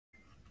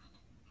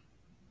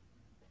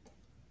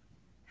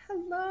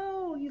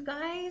Hello, you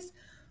guys.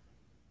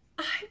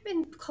 I've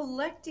been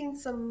collecting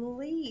some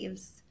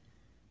leaves.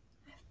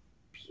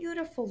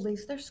 Beautiful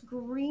leaves. There's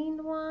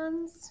green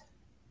ones.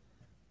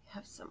 We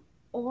have some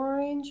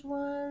orange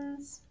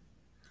ones.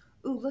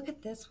 Ooh, look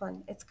at this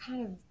one. It's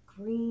kind of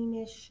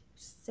greenish,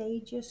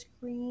 sageish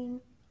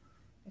green.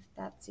 If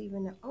that's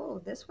even, oh,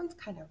 this one's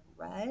kind of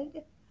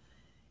red.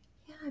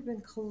 Yeah, I've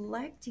been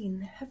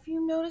collecting. Have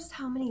you noticed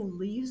how many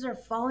leaves are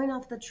falling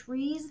off the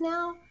trees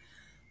now?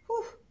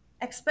 Whew,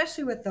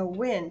 especially with the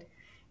wind.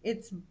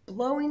 It's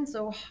blowing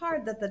so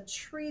hard that the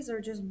trees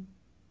are just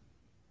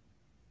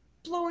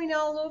blowing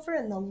all over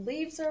and the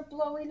leaves are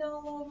blowing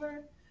all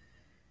over.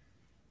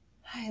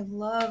 I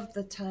love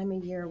the time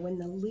of year when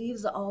the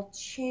leaves all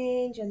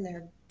change and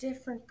they're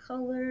different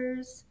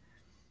colors.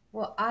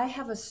 Well, I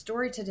have a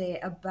story today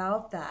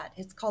about that.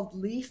 It's called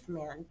Leaf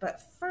Man.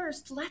 But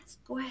first, let's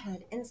go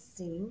ahead and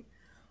sing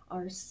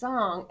our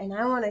song. And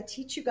I want to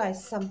teach you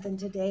guys something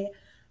today,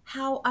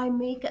 how I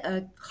make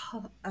a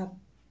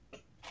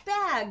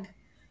bag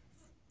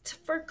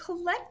for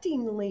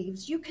collecting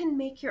leaves. You can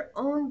make your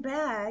own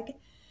bag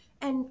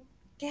and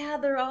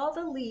gather all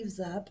the leaves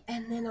up.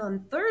 And then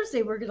on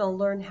Thursday, we're going to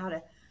learn how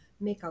to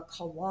make a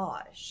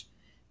collage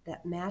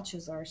that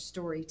matches our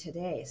story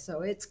today.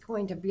 So it's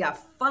going to be a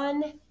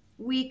fun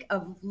week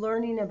of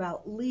learning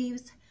about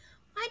leaves.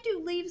 Why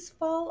do leaves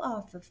fall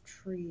off of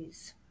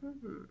trees?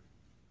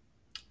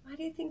 Why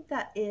do you think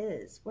that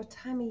is? What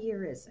time of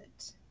year is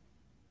it?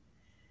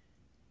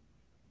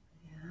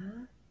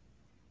 Yeah.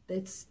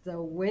 It's the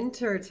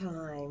winter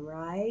time,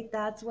 right?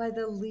 That's why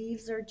the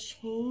leaves are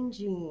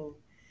changing,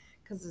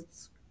 because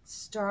it's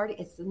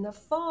in the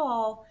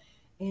fall,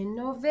 in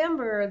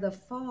November, the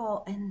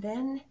fall, and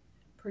then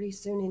pretty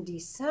soon in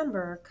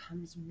December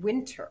comes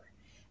winter,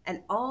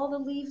 and all the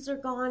leaves are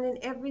gone and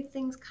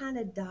everything's kind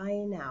of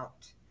dying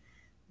out.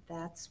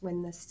 That's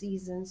when the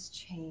seasons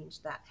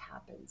change. That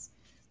happens.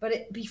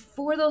 But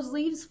before those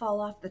leaves fall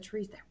off the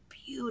trees, they're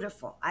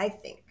beautiful, I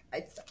think.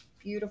 It's a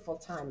beautiful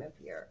time of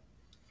year.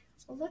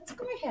 Well, let's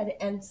go ahead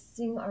and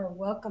sing our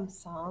welcome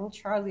song.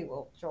 Charlie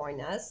will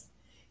join us.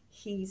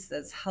 He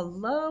says,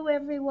 hello,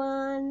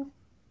 everyone.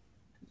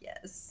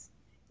 Yes,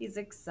 he's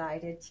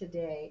excited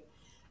today.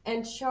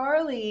 And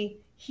Charlie,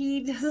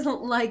 he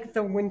doesn't like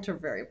the winter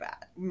very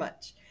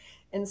much.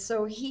 And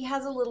so he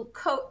has a little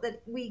coat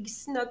that we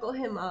snuggle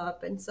him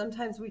up, and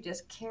sometimes we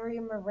just carry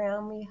him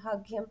around, we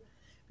hug him,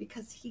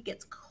 because he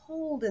gets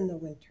cold in the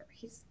winter.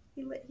 He's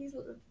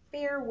a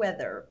fair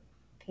weather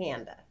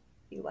panda.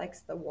 He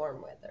likes the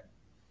warm weather.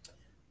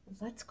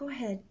 Let's go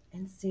ahead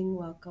and sing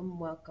welcome,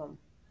 welcome.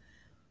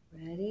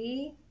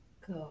 Ready?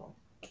 Go.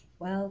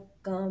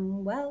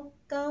 Welcome,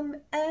 welcome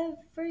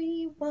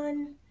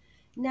everyone.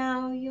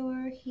 Now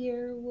you're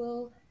here,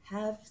 we'll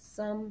have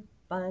some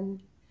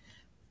fun.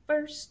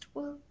 First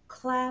we'll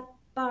clap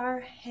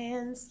our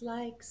hands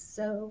like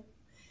so.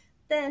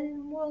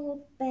 Then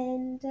we'll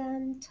bend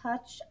and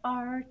touch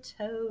our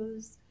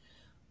toes.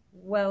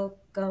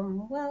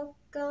 Welcome,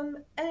 welcome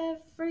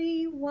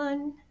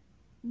everyone.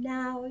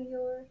 Now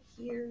you're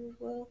here,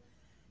 we'll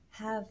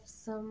have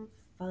some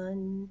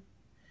fun.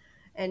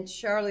 And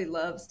Charlie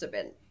loves to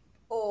bend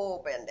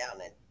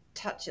down and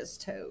touch his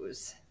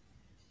toes.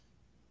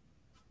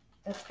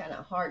 That's kind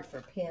of hard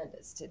for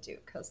pandas to do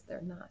because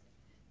they're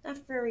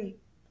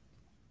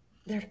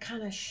they're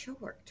kind of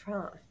short,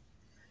 huh?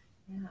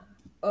 Yeah.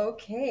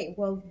 Okay,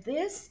 well,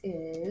 this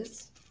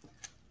is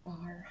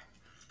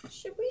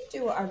should we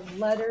do our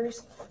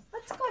letters?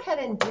 Let's go ahead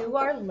and do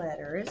our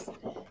letters,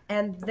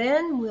 and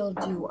then we'll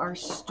do our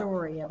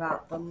story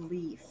about the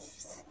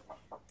leaves.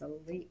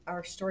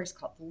 Our story is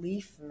called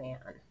Leaf Man.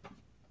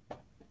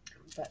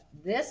 But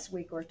this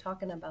week we're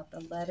talking about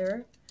the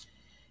letter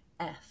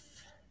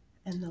F.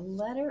 And the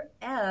letter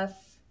F,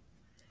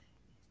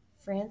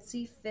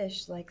 Francie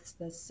Fish likes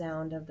the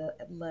sound of the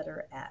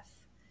letter F.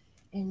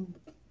 And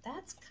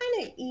that's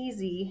kind of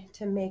easy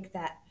to make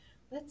that.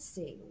 Let's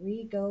see,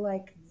 we go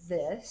like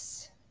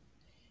this,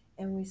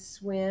 and we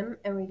swim,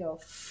 and we go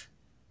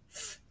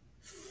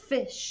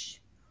fish,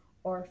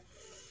 or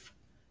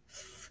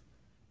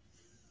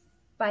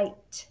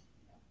fight,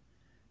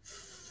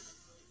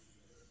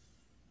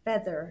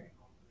 feather.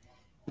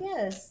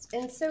 Yes,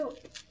 and so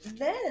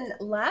then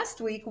last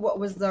week, what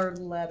was our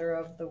letter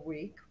of the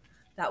week?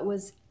 That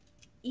was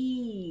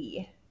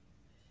E.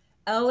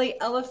 Ellie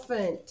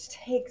Elephant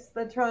takes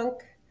the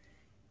trunk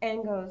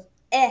and goes,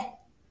 eh,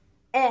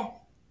 eh,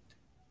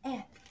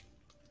 eh.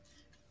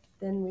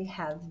 Then we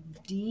have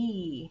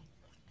D.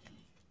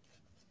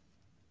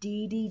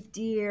 Dee Dee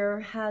Deer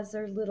has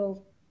her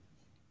little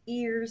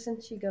ears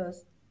and she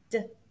goes,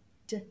 d,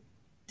 d,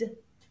 d.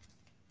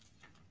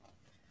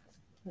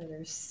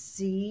 Letter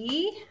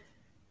C.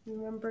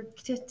 Remember,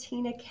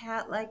 Tina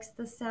Cat likes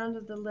the sound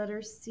of the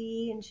letter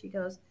C, and she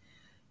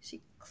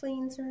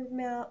cleans her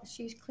mouth,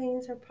 she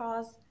cleans her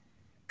paws.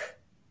 K,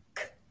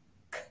 k,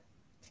 k.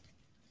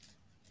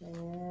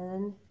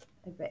 And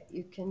I bet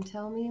you can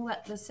tell me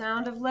what the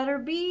sound of letter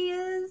B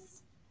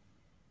is.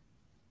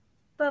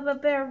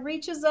 Bubba Bear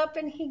reaches up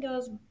and he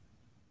goes,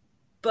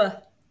 buh,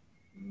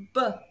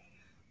 buh,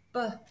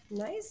 But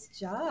nice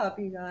job,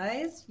 you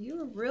guys.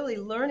 You're really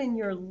learning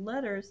your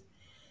letters.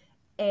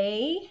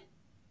 A,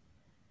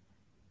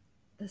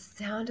 the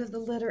sound of the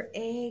letter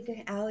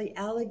A,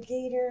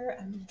 alligator.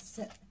 I'm going to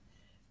set,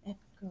 it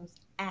goes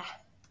ah,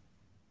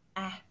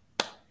 ah.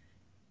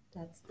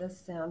 That's the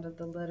sound of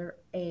the letter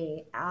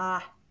A,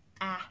 ah,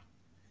 ah.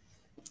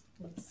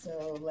 And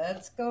so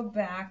let's go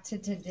back to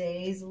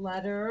today's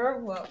letter.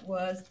 What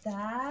was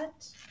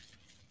that?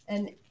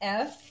 An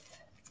F.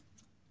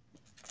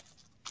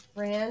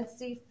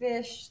 Francie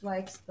Fish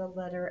likes the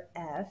letter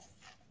F.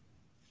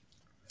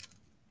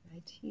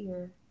 Right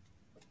here.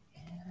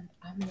 And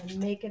I'm going to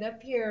make it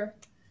up here.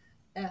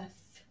 F.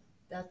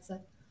 That's a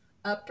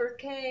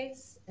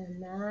uppercase,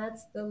 and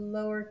that's the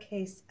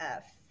lowercase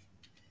f.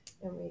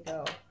 And we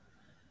go.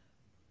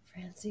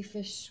 Francie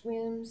Fish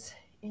swims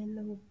in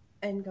the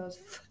and goes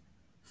f,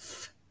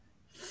 f,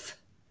 f,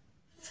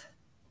 f.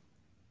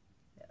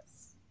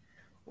 Yes.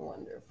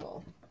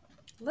 Wonderful.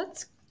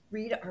 Let's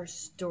read our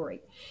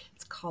story.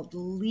 It's called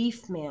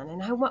Leaf Man,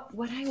 and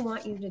what I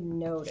want you to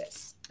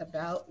notice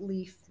about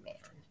Leaf Man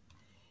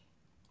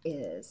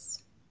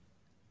is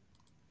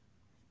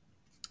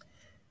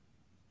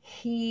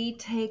he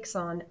takes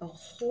on a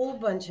whole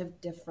bunch of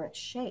different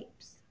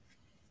shapes.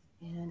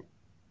 And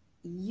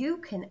you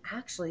can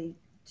actually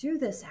do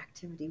this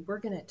activity. We're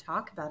going to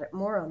talk about it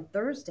more on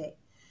Thursday.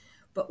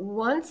 But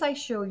once I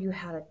show you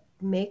how to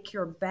make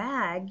your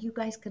bag, you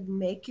guys could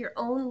make your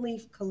own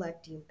leaf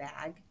collecting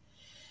bag.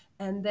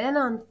 And then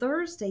on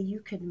Thursday, you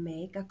could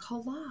make a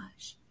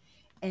collage.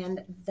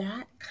 And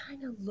that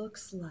kind of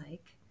looks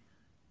like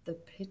the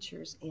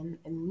pictures and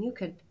you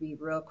could be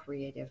real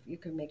creative. You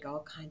could make all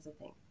kinds of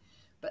things.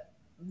 But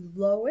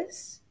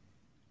Lois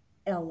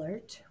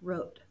Ellert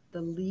wrote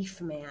The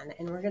Leaf Man,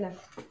 and I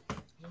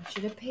want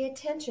you to pay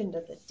attention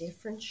to the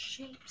different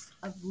shapes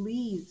of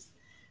leaves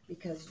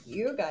because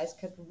you guys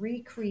could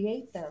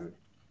recreate them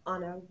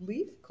on a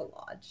leaf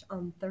collage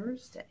on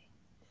Thursday.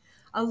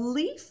 A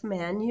leaf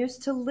man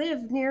used to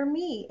live near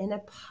me in a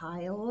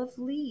pile of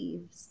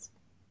leaves.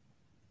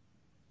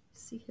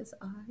 See his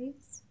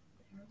eyes?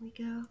 There we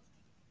go.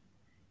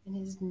 And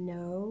his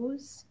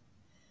nose.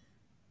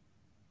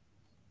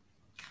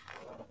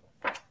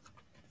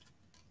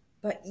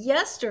 But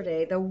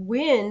yesterday the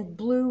wind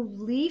blew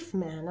Leaf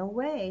Man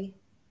away.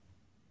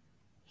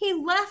 He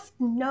left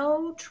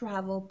no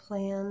travel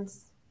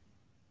plans.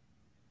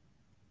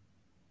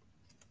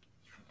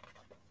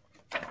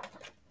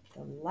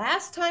 The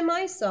last time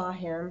I saw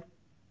him,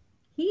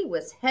 he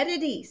was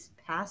headed east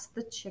past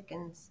the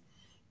chickens.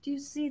 Do you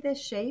see the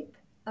shape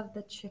of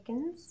the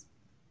chickens?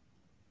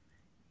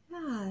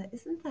 Yeah,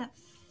 isn't that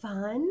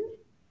fun?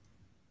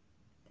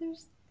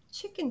 There's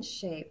chicken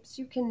shapes.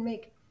 You can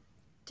make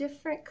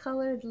different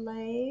colored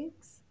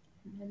legs.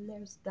 And then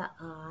there's the eye.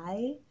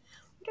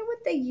 I wonder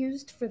what they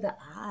used for the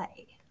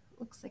eye.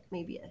 Looks like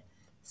maybe a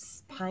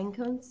pine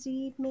cone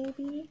seed,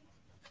 maybe,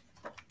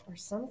 or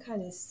some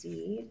kind of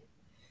seed.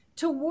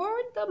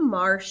 Toward the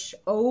marsh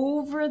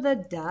over the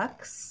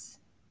ducks,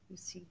 you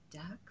see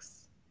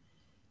ducks?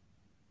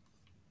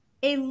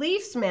 A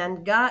leaf man's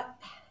got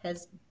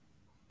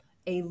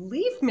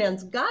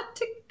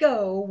to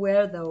go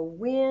where the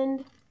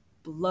wind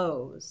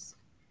blows.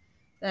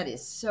 That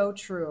is so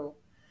true.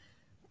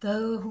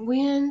 The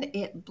wind,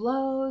 it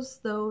blows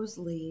those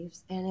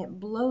leaves and it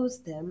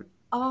blows them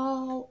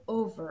all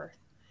over.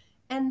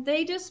 And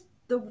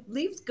the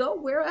leaves go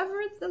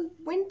wherever the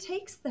wind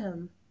takes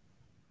them.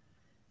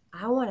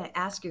 I want to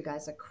ask you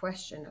guys a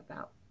question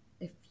about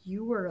if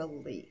you were a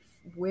leaf,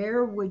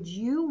 where would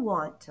you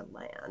want to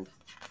land?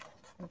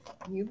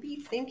 You be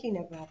thinking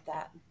about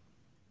that.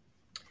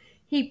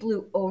 He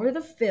blew over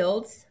the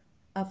fields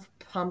of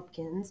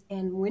pumpkins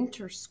and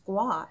winter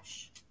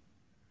squash.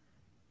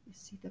 You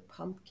see the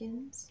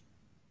pumpkins?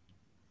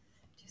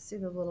 Do you see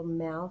the little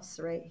mouse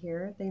right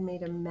here? They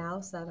made a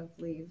mouse out of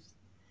leaves.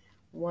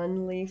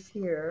 One leaf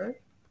here,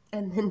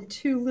 and then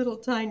two little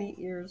tiny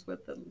ears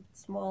with the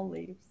small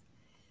leaves.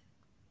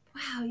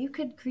 Wow, you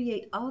could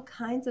create all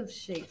kinds of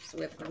shapes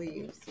with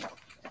leaves.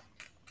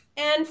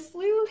 And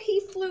he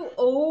flew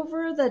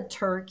over the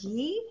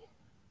turkey,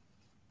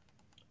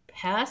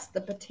 past the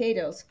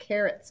potatoes,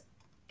 carrots,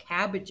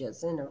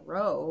 cabbages in a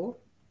row.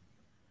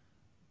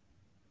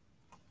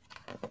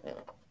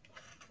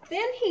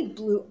 Then he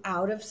blew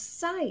out of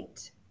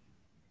sight.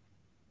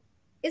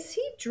 Is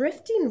he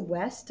drifting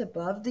west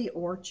above the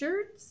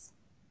orchards?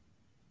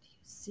 Do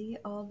you see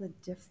all the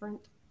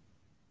different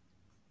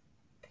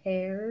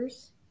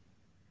pears,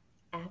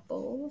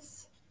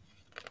 apples?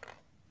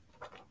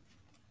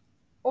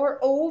 Or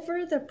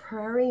over the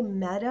prairie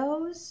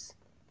meadows?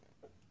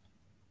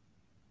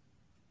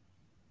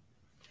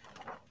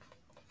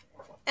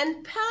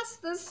 And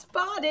past the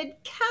spotted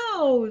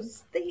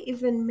cows. They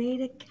even made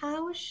a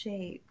cow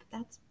shape.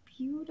 That's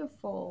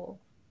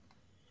beautiful.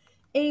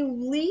 A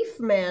leaf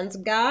man's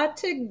got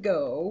to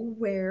go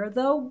where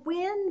the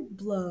wind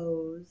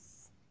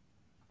blows.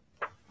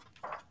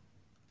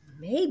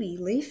 Maybe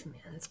Leaf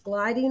Man's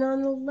gliding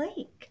on the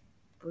lake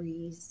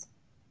breeze.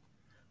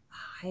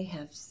 I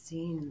have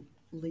seen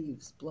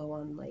leaves blow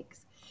on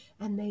lakes.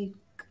 And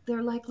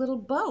they're like little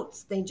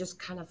boats. They just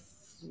kind of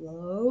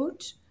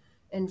float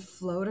and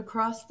float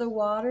across the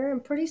water,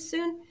 and pretty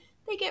soon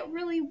they get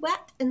really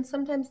wet and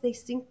sometimes they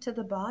sink to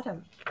the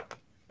bottom.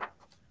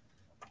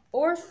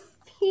 Or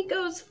he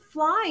goes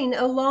flying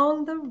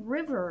along the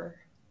river.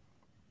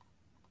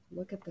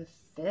 Look at the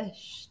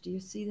fish. Do you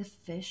see the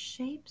fish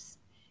shapes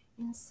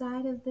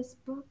inside of this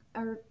book,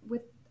 or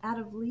out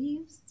of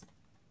leaves?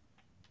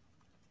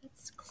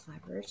 That's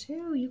clever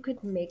too. You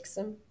could make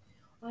some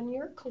on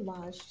your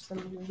collage,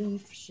 some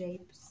leaf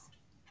shapes.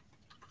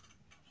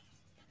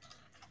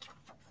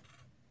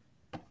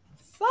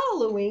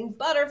 Following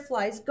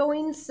butterflies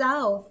going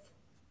south.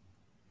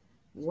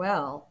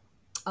 Well,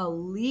 a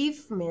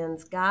leaf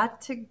man's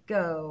got to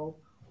go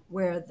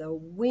where the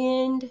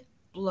wind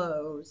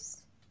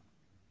blows.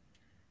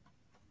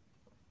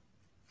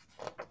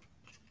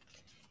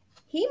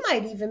 He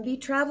might even be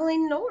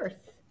traveling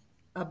north,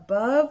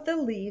 above the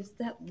leaves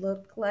that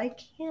look like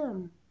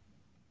him.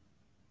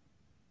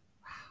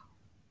 Wow.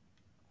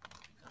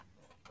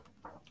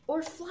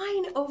 Or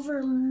flying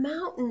over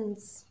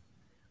mountains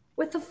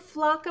with a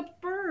flock of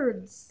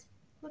birds.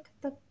 Look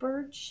at the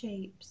bird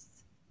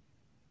shapes.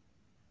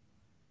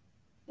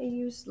 They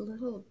use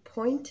little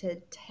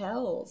pointed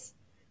tails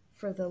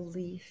for the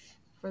leaf,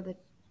 for the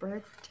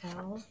bird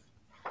tail.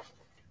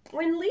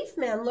 When Leaf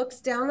Man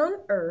looks down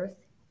on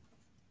Earth,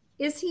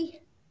 is he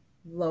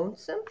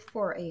lonesome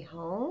for a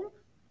home?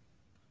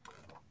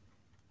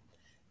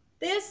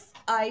 This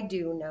I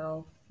do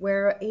know,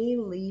 where a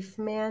leaf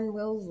man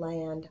will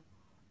land,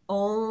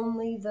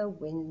 only the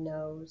wind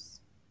knows.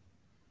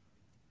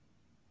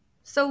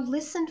 So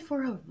listen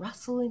for a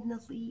rustle in the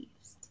leaves.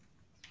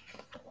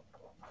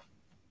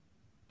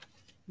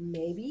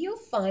 Maybe you'll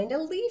find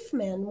a leaf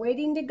man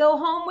waiting to go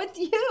home with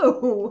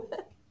you.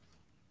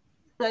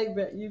 I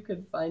bet you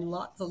could find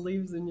lots of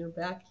leaves in your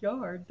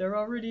backyard. They're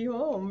already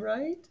home,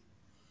 right?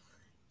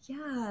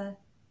 Yeah.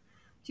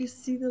 Do you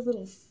see the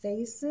little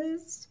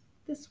faces?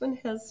 This one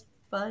has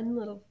a fun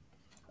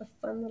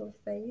little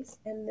face,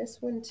 and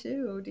this one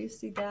too. Do you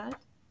see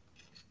that?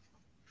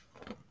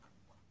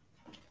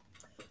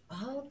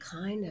 All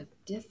kind of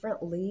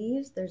different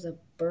leaves. There's a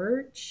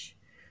birch,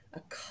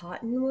 a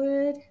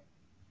cottonwood.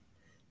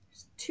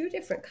 There's two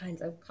different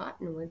kinds of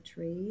cottonwood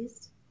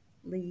trees,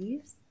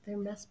 leaves. They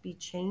must be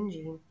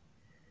changing.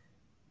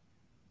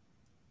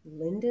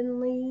 Linden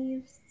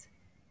leaves.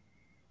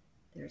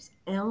 There's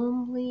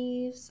elm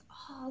leaves,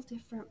 all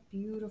different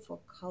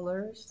beautiful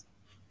colors.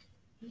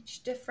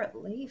 Each different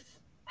leaf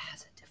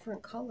has a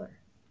different color.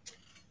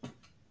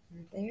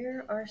 And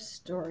there are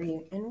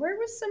stories. And where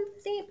were some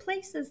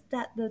places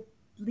that the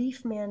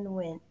leaf man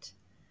went?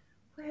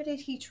 Where did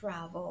he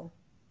travel?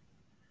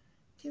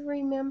 Do you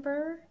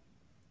remember?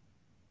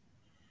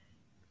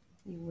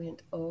 He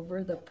went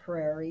over the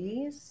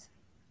prairies,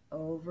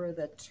 over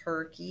the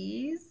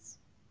turkeys,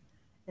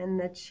 and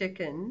the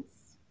chickens.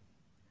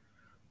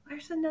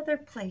 Where's another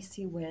place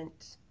he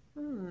went?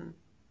 Can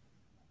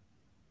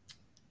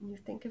you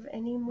think of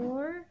any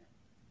more?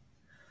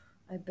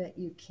 I bet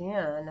you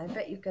can. I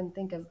bet you can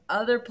think of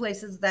other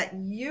places that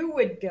you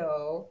would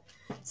go.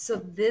 So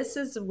this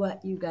is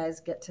what you guys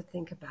get to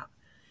think about.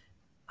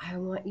 I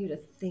want you to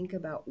think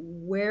about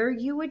where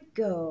you would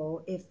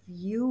go if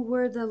you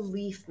were the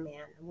leaf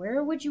man.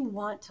 Where would you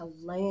want to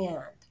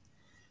land?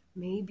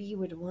 Maybe you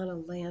would want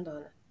to land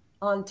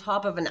on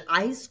top of an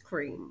ice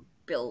cream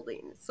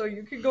building, so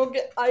you could go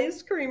get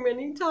ice cream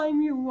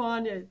anytime you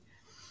wanted.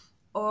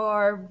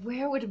 Or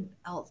where would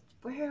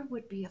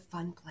be a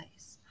fun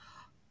place?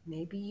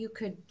 Maybe you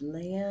could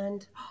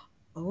land,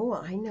 oh,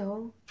 I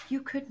know,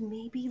 you could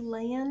maybe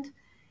land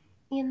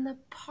in the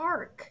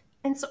park.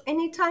 And so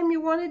anytime you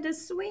wanted to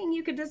swing,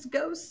 you could just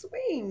go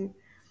swing.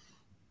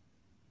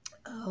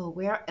 Oh,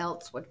 where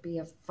else would be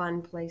a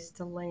fun place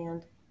to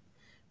land?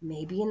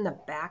 Maybe in the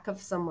back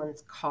of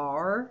someone's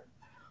car,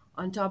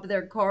 on top of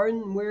their car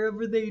and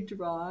wherever they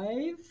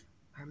drive.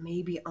 Or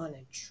maybe on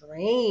a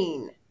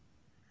train.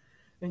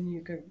 And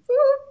you could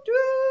toot,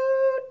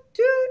 toot,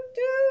 toot,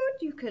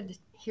 toot. You could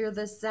hear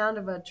the sound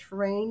of a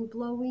train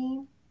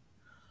blowing.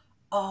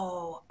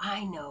 Oh,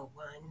 I know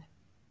one.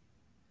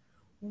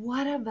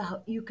 What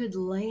about you could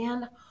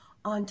land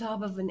on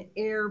top of an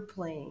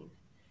airplane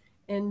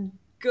and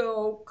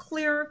go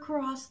clear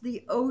across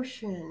the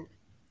ocean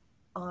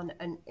on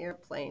an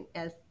airplane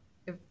as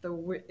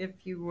if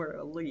you were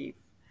a leaf?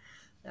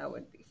 That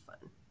would be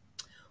fun.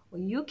 Well,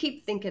 you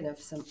keep thinking of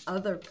some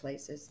other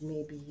places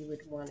maybe you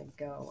would want to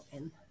go,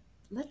 and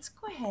let's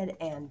go ahead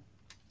and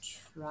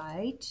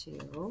try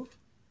to.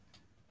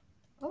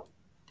 Oh,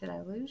 did I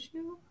lose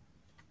you?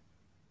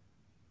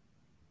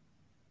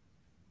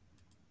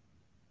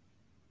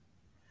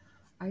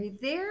 Are you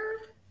there?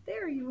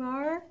 There you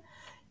are.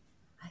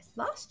 I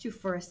lost you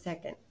for a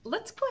second.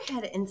 Let's go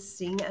ahead and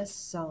sing a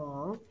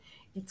song.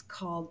 It's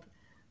called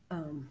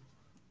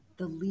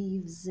The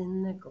Leaves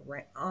on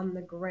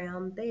the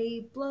Ground.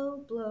 They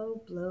blow,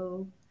 blow,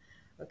 blow.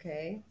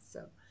 Okay,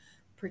 so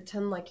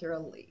pretend like you're a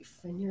leaf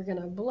and you're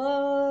gonna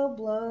blow,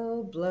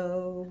 blow,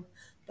 blow.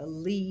 The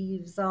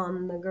leaves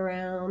on the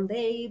ground,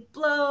 they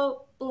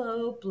blow,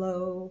 blow,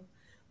 blow,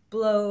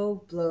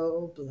 blow,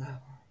 blow, blow.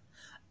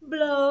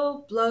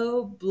 Blow,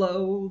 blow,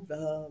 blow,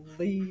 the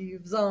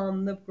leaves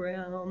on the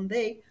ground,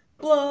 they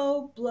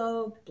blow,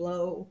 blow,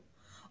 blow,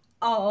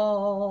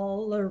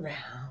 all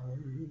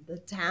around the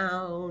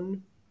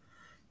town.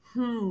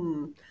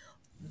 Then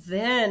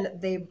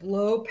they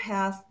blow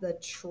past the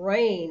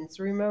trains.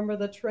 Remember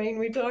the train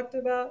we talked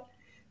about?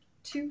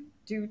 Toot,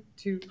 toot,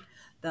 toot.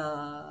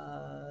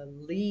 The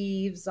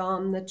leaves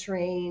on the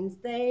trains,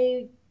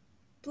 they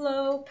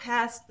blow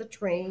past the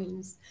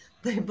trains.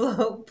 They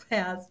blow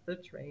past the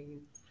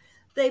trains.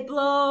 They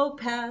blow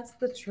past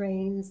the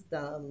trains.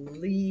 The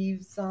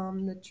leaves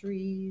on the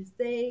trees,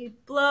 they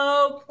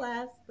blow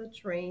past the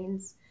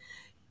trains.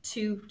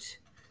 Toot,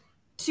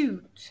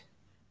 toot,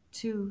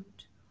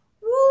 toot.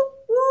 Whoop,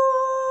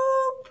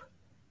 whoop.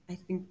 I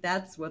think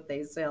that's what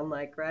they sound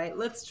like, right?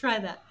 Let's try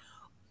that.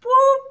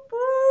 Whoop, whoop.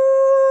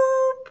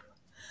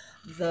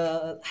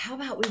 How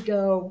about we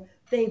go,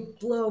 they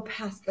blow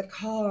past the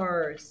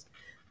cars.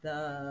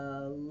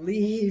 The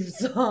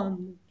leaves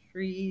on the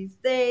trees,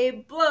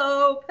 they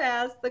blow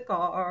past the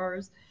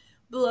cars.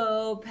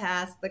 Blow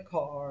past the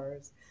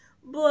cars.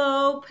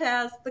 Blow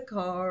past the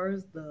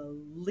cars. The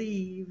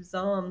leaves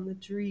on the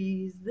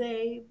trees,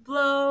 they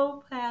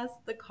blow past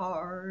the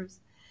cars.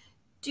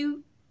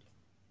 Doot,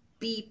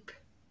 beep,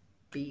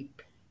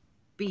 beep,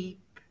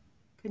 beep.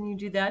 Can you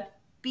do that?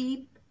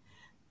 Beep,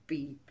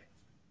 beep,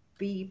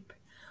 beep.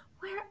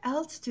 Where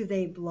else do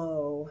they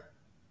blow?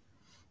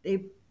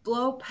 They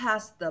blow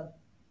past the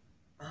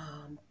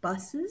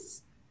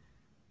buses.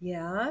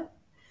 Yeah.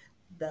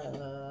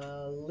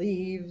 The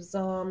leaves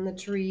on the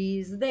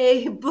trees,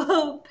 they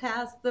blow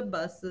past the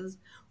buses.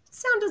 What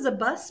sound does a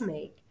bus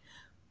make?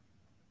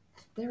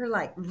 They're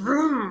like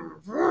vroom,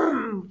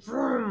 vroom,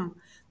 vroom.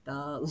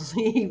 The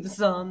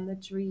leaves on the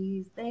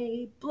trees,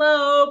 they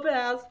blow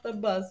past the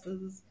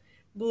buses.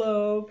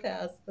 Blow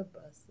past the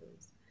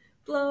buses.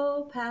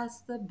 Blow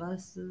past the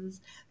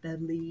buses. The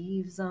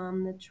leaves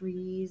on the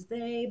trees,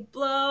 they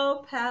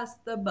blow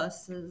past the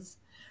buses.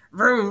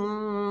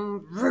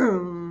 Vroom,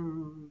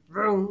 vroom,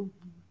 vroom.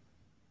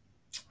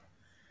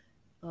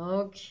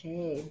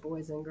 Okay,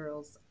 boys and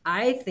girls,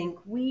 I think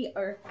we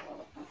are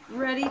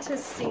ready to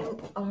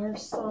sing our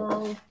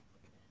song.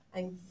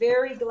 I'm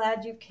very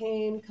glad you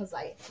came because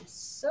I am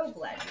so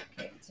glad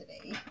you came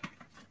today.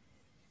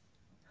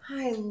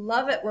 I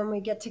love it when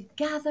we get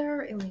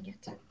together and we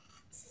get to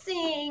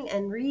sing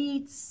and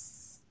read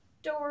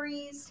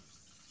stories.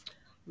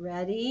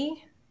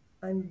 Ready?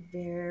 I'm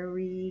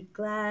very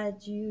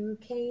glad you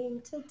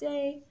came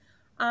today.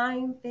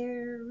 I'm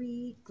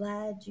very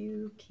glad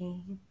you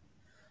came.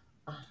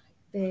 I'm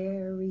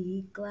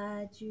very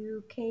glad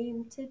you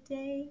came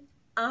today.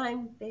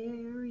 I'm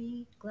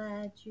very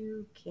glad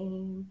you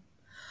came.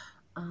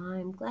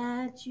 I'm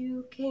glad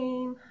you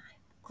came.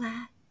 I'm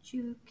glad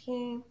you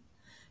came.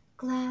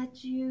 Glad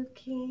you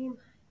came.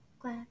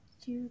 Glad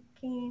you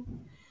came.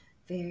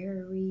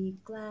 Very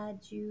glad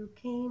you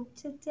came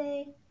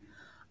today.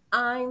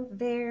 I'm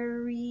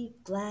very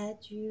glad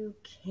you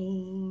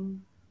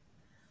came.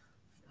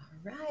 All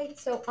right,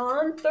 so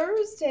on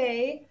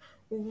Thursday,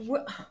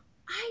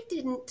 I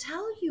didn't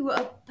tell you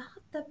about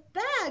the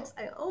bags.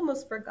 I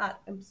almost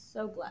forgot. I'm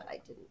so glad I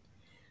didn't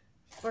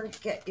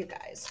forget, you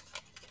guys.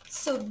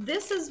 So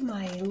this is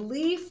my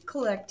leaf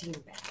collecting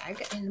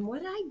bag, and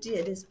what I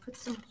did is put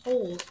some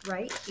holes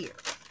right here.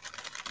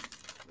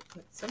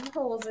 Put some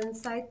holes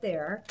inside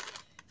there,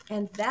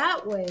 and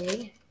that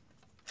way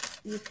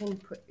you can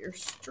put your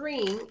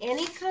string.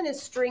 Any kind of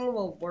string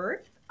will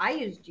work. I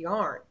used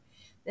yarn.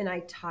 Then I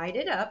tied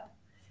it up,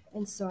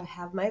 and so I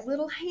have my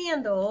little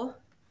handle.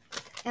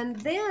 And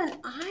then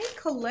I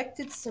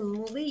collected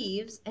some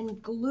leaves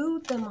and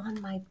glued them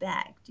on my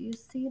bag. Do you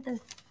see the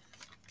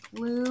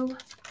glue?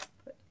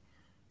 Put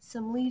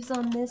some leaves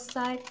on this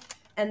side.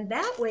 And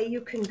that way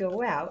you can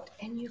go out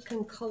and you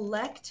can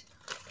collect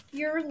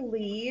your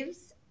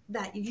leaves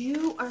that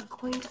you are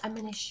going to, I'm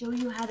going to show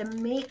you how to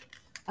make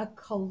a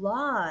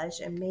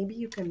collage, and maybe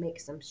you can make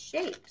some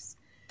shapes.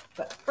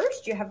 But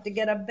first you have to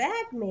get a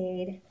bag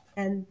made,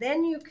 and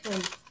then you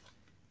can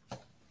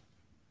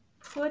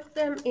put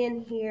them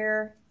in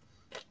here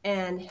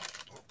and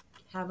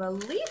have a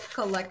leaf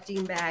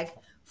collecting bag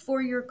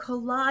for your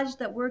collage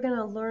that we're going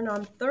to learn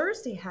on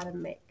Thursday how to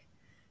make.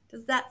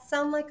 Does that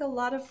sound like a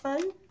lot of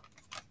fun?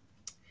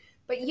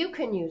 But you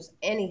can use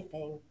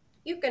anything.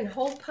 You can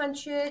hole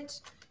punch it,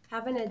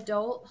 have an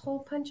adult hole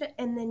punch it,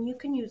 and then you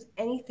can use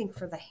anything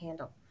for the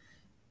handle.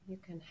 You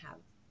can have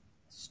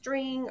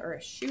string or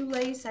a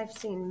shoelace. I've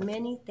seen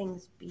many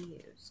things be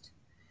used.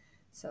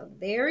 So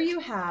there you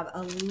have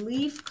a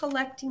leaf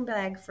collecting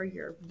bag for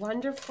your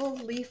wonderful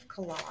leaf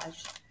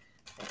collage.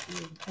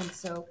 And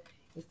so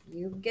if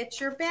you get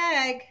your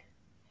bag,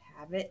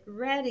 have it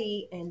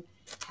ready and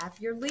have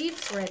your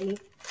leaves ready,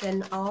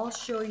 then I'll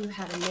show you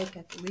how to make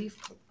a leaf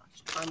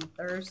collage on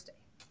Thursday.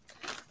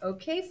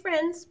 Okay,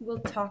 friends, we'll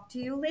talk to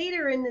you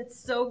later, and it's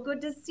so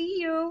good to see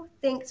you.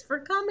 Thanks for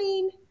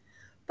coming.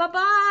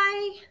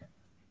 Bye-bye.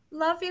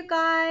 Love you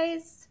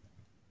guys.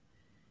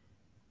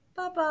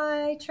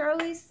 Bye-bye.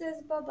 Charlie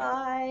says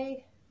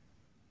bye-bye.